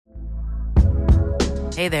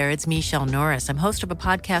Hey there, it's Michelle Norris. I'm host of a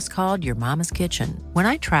podcast called Your Mama's Kitchen. When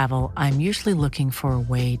I travel, I'm usually looking for a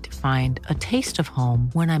way to find a taste of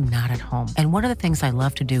home when I'm not at home. And one of the things I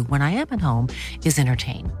love to do when I am at home is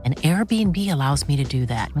entertain. And Airbnb allows me to do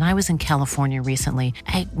that. When I was in California recently,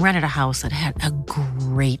 I rented a house that had a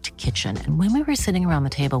great kitchen. And when we were sitting around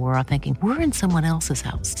the table, we were all thinking, we're in someone else's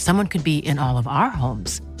house. Someone could be in all of our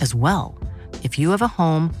homes as well. If you have a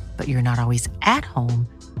home, but you're not always at home,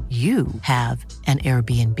 you have an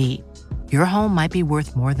Airbnb. Your home might be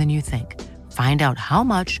worth more than you think. Find out how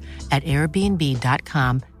much at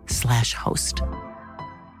airbnb.com/host.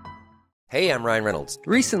 Hey, I'm Ryan Reynolds.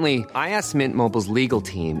 Recently, I asked Mint Mobile's legal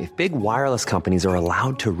team if big wireless companies are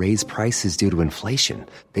allowed to raise prices due to inflation.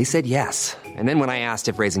 They said yes. And then when I asked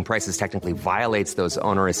if raising prices technically violates those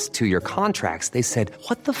onerous 2-year contracts, they said,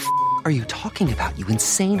 "What the f*** are you talking about, you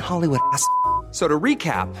insane Hollywood ass?" So to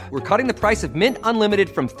recap, we're cutting the price of Mint Unlimited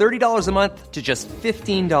from $30 a month to just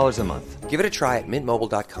 $15 a month. Give it a try at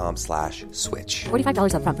mintmobile.com/switch.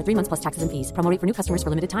 $45 up front for 3 months plus taxes and fees. Promo rate for new customers for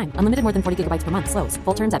limited time. Unlimited more than 40 gigabytes per month. Slows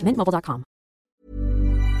full terms at mintmobile.com.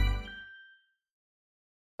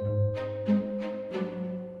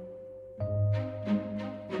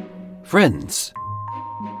 Friends,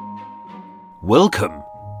 welcome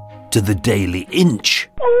to the Daily Inch.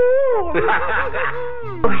 Oh,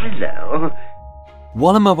 hello.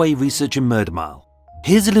 While I'm away researching Murder Mile,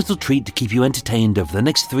 here's a little treat to keep you entertained over the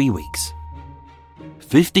next 3 weeks.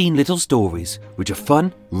 15 little stories which are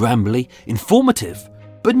fun, rambly, informative,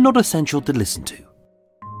 but not essential to listen to.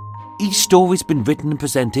 Each story's been written and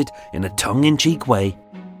presented in a tongue-in-cheek way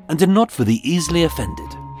and are not for the easily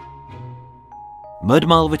offended. Murder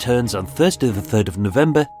Mile returns on Thursday the 3rd of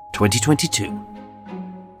November 2022.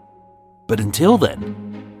 But until then,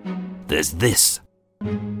 there's this.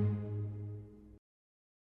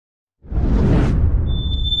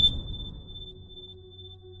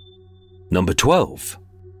 Number 12.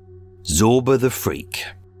 Zorba the Freak.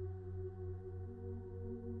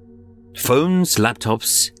 Phones,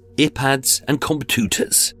 laptops, iPads and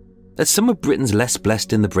computers, as some of Britain's less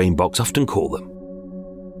blessed in the brain box often call them.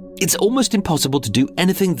 It's almost impossible to do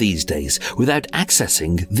anything these days without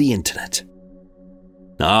accessing the internet.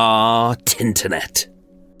 Tinternet.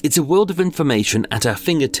 It's a world of information at our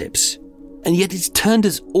fingertips, and yet it's turned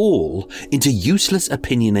us all into useless,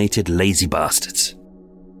 opinionated, lazy bastards.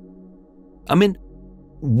 I mean,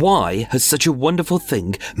 why has such a wonderful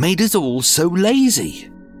thing made us all so lazy?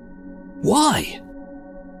 Why?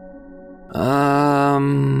 Hang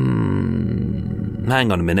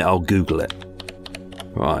on a minute, I'll Google it.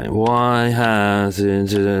 Right, why has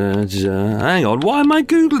it... hang on, why am I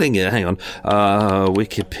Googling it? Hang on.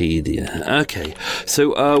 Wikipedia. Okay,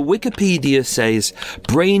 so Wikipedia says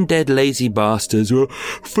brain-dead lazy bastards were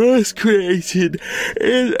first created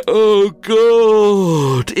in... oh,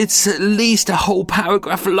 God! It's at least a whole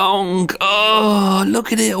paragraph long. Oh,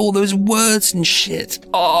 look at it, all those words and shit.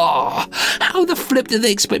 Oh, how the flip did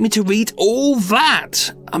they expect me to read all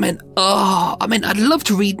that? I mean, I'd love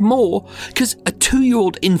to read more, because a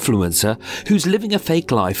 2-year-old influencer who's living a fake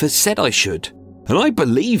life has said I should. And I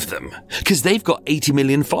believe them, because they've got 80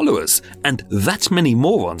 million followers, and that many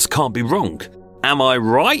morons can't be wrong. Am I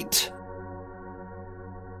right?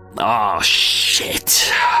 Shit.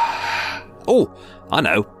 Oh, I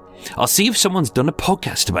know. I'll see if someone's done a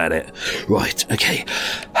podcast about it. Right, okay.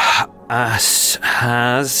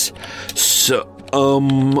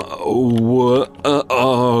 Oh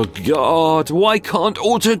God, why can't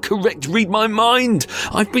autocorrect read my mind?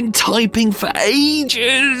 I've been typing for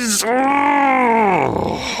ages.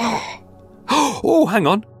 Oh, hang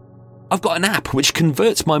on. I've got an app which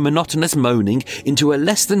converts my monotonous moaning into a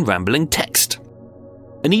less than rambling text.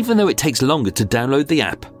 And even though it takes longer to download the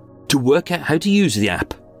app, to work out how to use the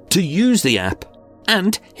app,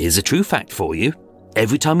 and here's a true fact for you,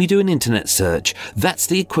 every time you do an internet search, that's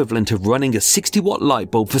the equivalent of running a 60-watt light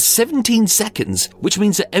bulb for 17 seconds, which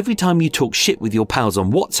means that every time you talk shit with your pals on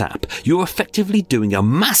WhatsApp, you're effectively doing a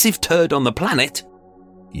massive turd on the planet.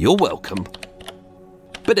 You're welcome.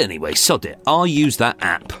 But anyway, sod it, I'll use that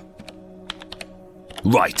app.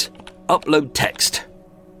 Right, upload text.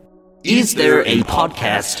 Is there a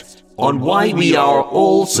podcast on why we are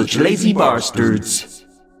all such lazy bastards?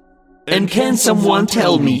 And can someone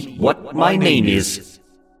tell me what my name is?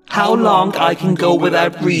 How long I can go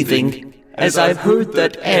without breathing, as I've heard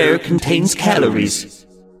that air contains calories?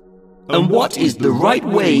 And what is the right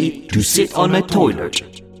way to sit on a toilet?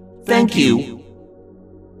 Thank you.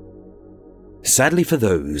 Sadly for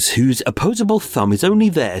those whose opposable thumb is only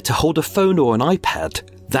there to hold a phone or an iPad,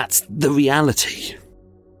 that's the reality.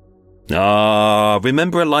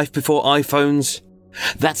 Remember a life before iPhones?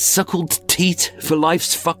 That suckled teat for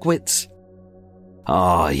life's fuckwits.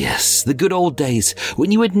 Ah, yes, the good old days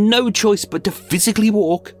when you had no choice but to physically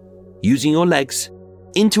walk, using your legs,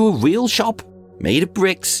 into a real shop made of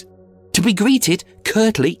bricks, to be greeted,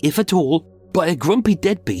 curtly if at all, by a grumpy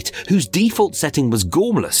deadbeat whose default setting was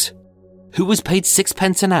gormless, who was paid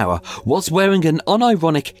 6p an hour whilst wearing an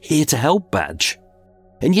unironic here to help badge.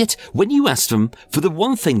 And yet, when you ask them for the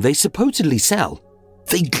one thing they supposedly sell,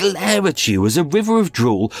 they glare at you as a river of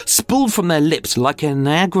drool spooled from their lips like a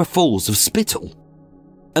Niagara Falls of spittle.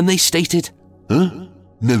 And they stated, "Huh?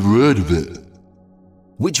 Never heard of it."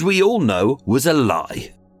 Which we all know was a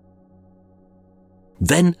lie.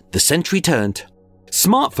 Then the century turned.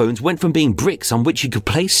 Smartphones went from being bricks on which you could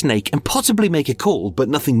play Snake and possibly make a call, but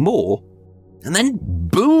nothing more. And then,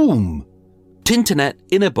 boom! Tinternet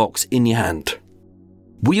in a box in your hand.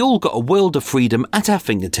 We all got a world of freedom at our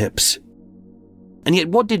fingertips. And yet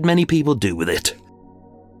what did many people do with it?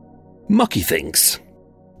 Mucky things.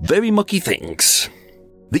 Very mucky things.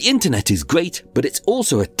 The internet is great, but it's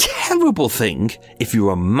also a terrible thing if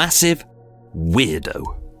you're a massive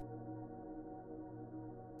weirdo.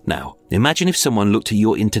 Now, imagine if someone looked at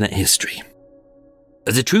your internet history.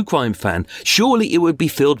 As a true crime fan, surely it would be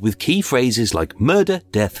filled with key phrases like murder,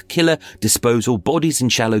 death, killer, disposal, bodies in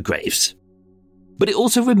shallow graves. But it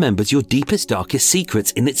also remembers your deepest, darkest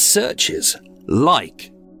secrets in its searches.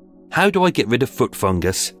 Like, how do I get rid of foot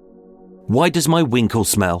fungus? Why does my winkle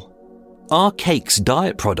smell? Are cakes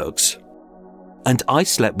diet products? And I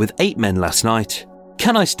slept with 8 men last night.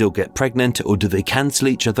 Can I still get pregnant or do they cancel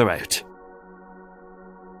each other out?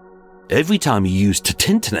 Every time you use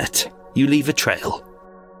Tinternet, you leave a trail.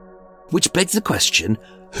 Which begs the question,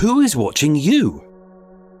 who is watching you?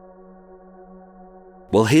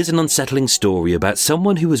 Well, here's an unsettling story about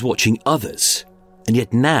someone who was watching others, and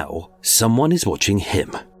yet now someone is watching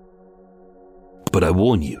him. But I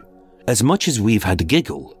warn you, as much as we've had a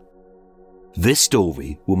giggle, this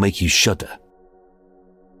story will make you shudder.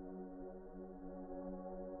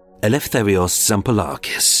 Eleftherios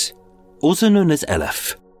Zampolakis, also known as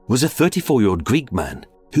Elef, was a 34-year-old Greek man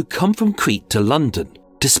who come from Crete to London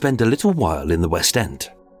to spend a little while in the West End.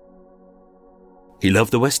 He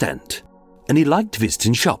loved the West End, and he liked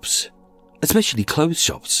visiting shops, especially clothes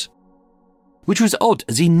shops. Which was odd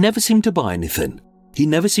as he never seemed to buy anything, he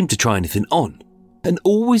never seemed to try anything on, and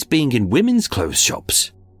always being in women's clothes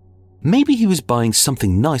shops. Maybe he was buying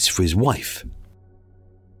something nice for his wife.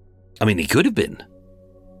 I mean, he could have been,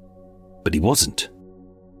 but he wasn't.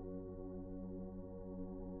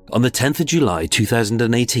 On the 10th of July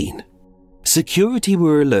 2018, security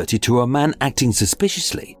were alerted to a man acting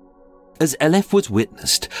suspiciously as Elef was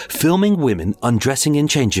witnessed filming women undressing in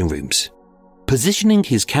changing rooms, positioning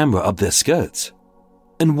his camera up their skirts,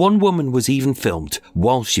 and one woman was even filmed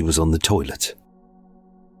while she was on the toilet.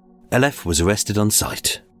 Elef was arrested on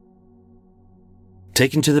sight.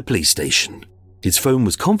 Taken to the police station, his phone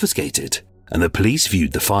was confiscated and the police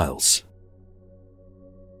viewed the files.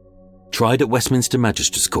 Tried at Westminster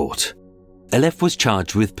Magistrates Court, Elef was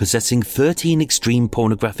charged with possessing 13 extreme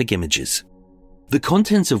pornographic images, the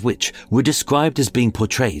contents of which were described as being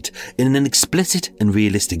portrayed in an explicit and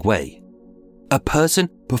realistic way. A person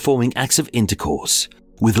performing acts of intercourse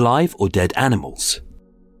with live or dead animals,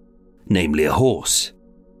 namely a horse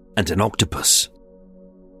and an octopus.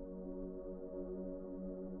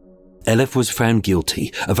 Elef was found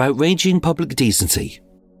guilty of outraging public decency,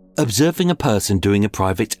 observing a person doing a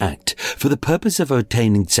private act for the purpose of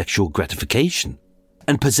obtaining sexual gratification,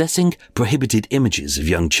 and possessing prohibited images of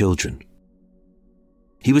young children.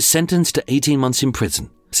 He was sentenced to 18 months in prison,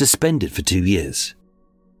 suspended for 2 years,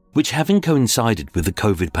 which, having coincided with the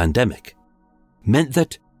COVID pandemic, meant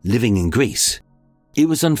that, living in Greece, it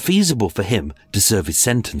was unfeasible for him to serve his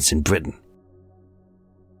sentence in Britain.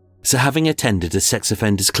 So, having attended a sex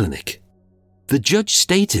offenders clinic, the judge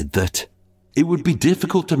stated that It would be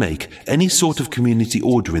difficult to make any sort of community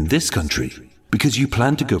order in this country because you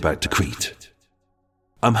plan to go back to Crete.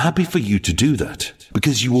 I'm happy for you to do that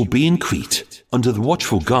because you will be in Crete under the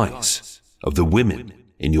watchful guise of the women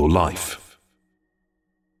in your life.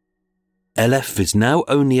 Elef is now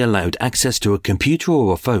only allowed access to a computer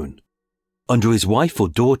or a phone under his wife or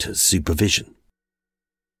daughter's supervision,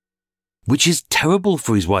 which is terrible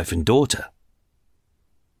for his wife and daughter,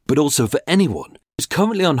 but also for anyone who's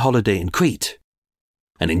currently on holiday in Crete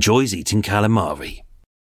and enjoys eating calamari.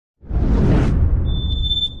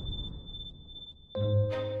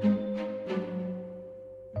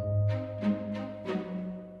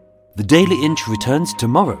 The Daily Inch returns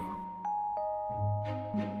tomorrow.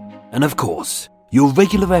 And of course, your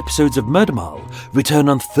regular episodes of Murder Mile return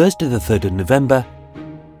on Thursday the 3rd of November,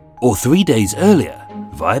 or 3 days earlier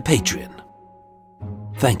via Patreon.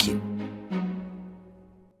 Thank you.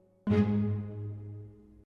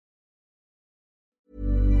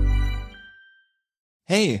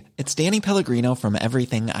 Hey, it's Danny Pellegrino from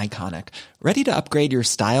Everything Iconic. Ready to upgrade your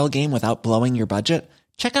style game without blowing your budget?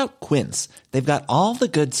 Check out Quince. They've got all the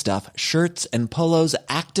good stuff, shirts and polos,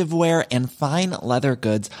 activewear, and fine leather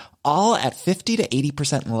goods, all at 50 to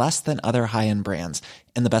 80% less than other high-end brands.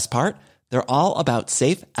 And the best part? They're all about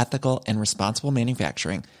safe, ethical, and responsible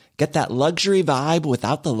manufacturing. Get that luxury vibe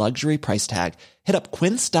without the luxury price tag. Hit up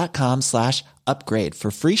quince.com/upgrade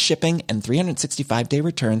for free shipping and 365-day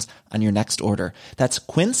returns on your next order. That's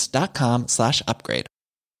quince.com/upgrade.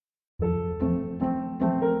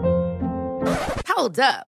 Hold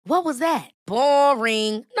up. What was that?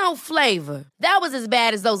 Boring. No flavor. That was as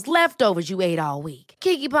bad as those leftovers you ate all week.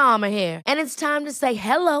 Keke Palmer here. And it's time to say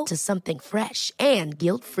hello to something fresh and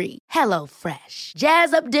guilt-free. Hello Fresh.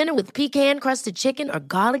 Jazz up dinner with pecan-crusted chicken or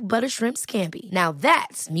garlic butter shrimp scampi. Now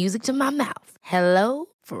that's music to my mouth. Hello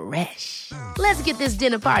Fresh. Let's get this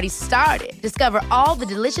dinner party started. Discover all the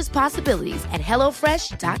delicious possibilities at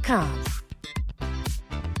HelloFresh.com.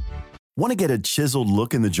 Want to get a chiseled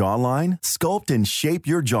look in the jawline? Sculpt and shape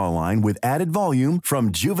your jawline with added volume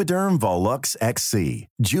from Juvederm Volux XC.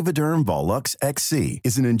 Juvederm Volux XC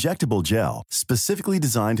is an injectable gel specifically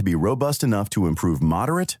designed to be robust enough to improve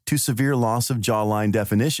moderate to severe loss of jawline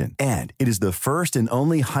definition. And it is the first and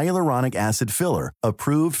only hyaluronic acid filler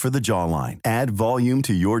approved for the jawline. Add volume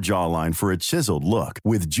to your jawline for a chiseled look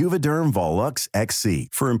with Juvederm Volux XC.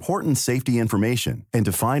 For important safety information and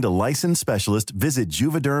to find a licensed specialist, visit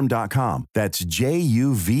Juvederm.com. That's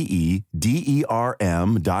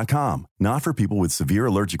Juvederm.com. Not for people with severe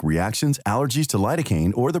allergic reactions, allergies to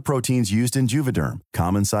lidocaine, or the proteins used in Juvederm.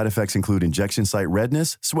 Common side effects include injection site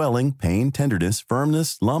redness, swelling, pain, tenderness,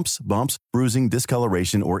 firmness, lumps, bumps, bruising,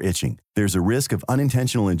 discoloration, or itching. There's a risk of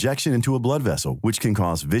unintentional injection into a blood vessel, which can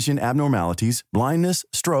cause vision abnormalities, blindness,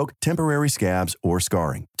 stroke, temporary scabs, or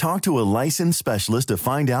scarring. Talk to a licensed specialist to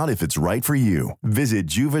find out if it's right for you. Visit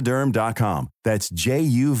Juvederm.com. That's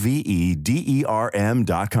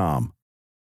Juvederm.com.